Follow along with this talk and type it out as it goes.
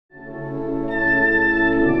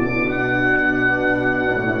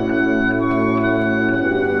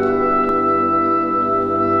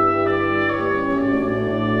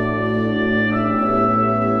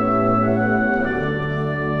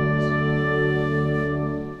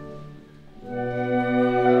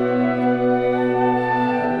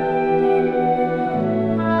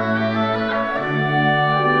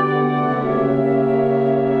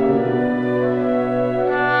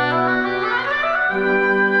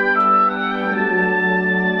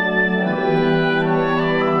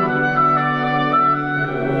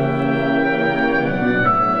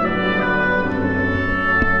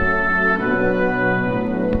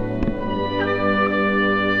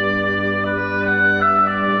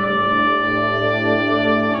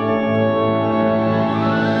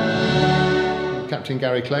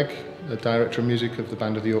Gary Clegg, the Director of Music of the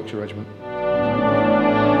Band of the Yorkshire Regiment.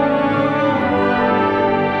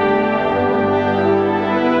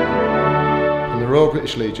 And the Royal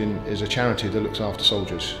British Legion is a charity that looks after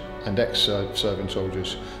soldiers and ex-serving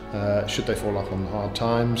soldiers, should they fall up on hard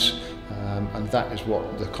times, and that is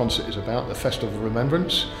what the concert is about, the Festival of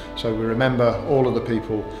Remembrance. So we remember all of the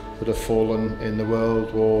people that have fallen in the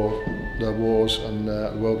World Wars and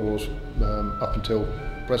the World Wars up until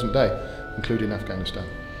present day, including Afghanistan.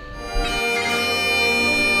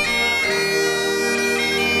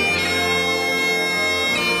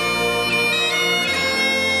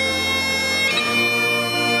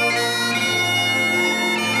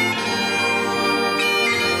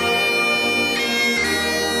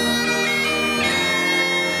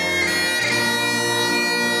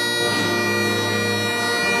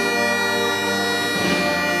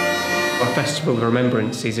 Our Festival of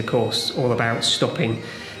Remembrance is, of course, all about stopping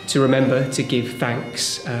to remember, to give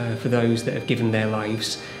thanks for those that have given their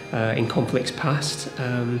lives in conflicts past,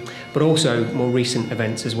 but also more recent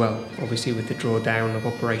events as well. Obviously, with the drawdown of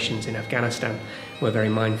operations in Afghanistan, we're very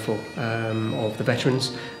mindful of the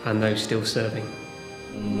veterans and those still serving.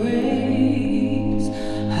 Grace,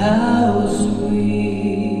 how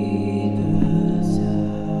sweet the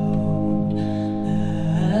sound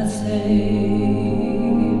that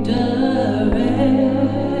saved a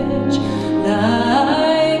wretch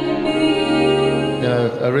like me. You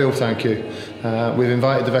know, a real thank you. We've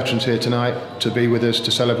invited the veterans here tonight to be with us,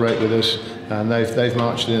 to celebrate with us, and they've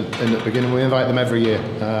marched in at the beginning. We invite them every year,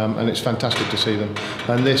 and it's fantastic to see them.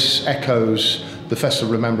 And this echoes the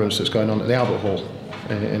Festival of Remembrance that's going on at the Albert Hall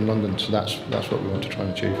in London, so that's what we want to try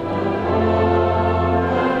and achieve.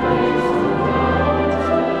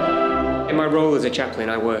 In my role as a chaplain,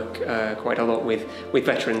 I work quite a lot with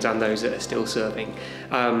veterans and those that are still serving.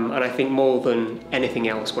 And I think more than anything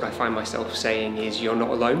else, what I find myself saying is you're not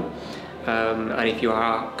alone. And if you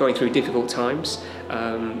are going through difficult times,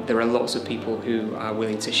 there are lots of people who are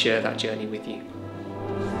willing to share that journey with you.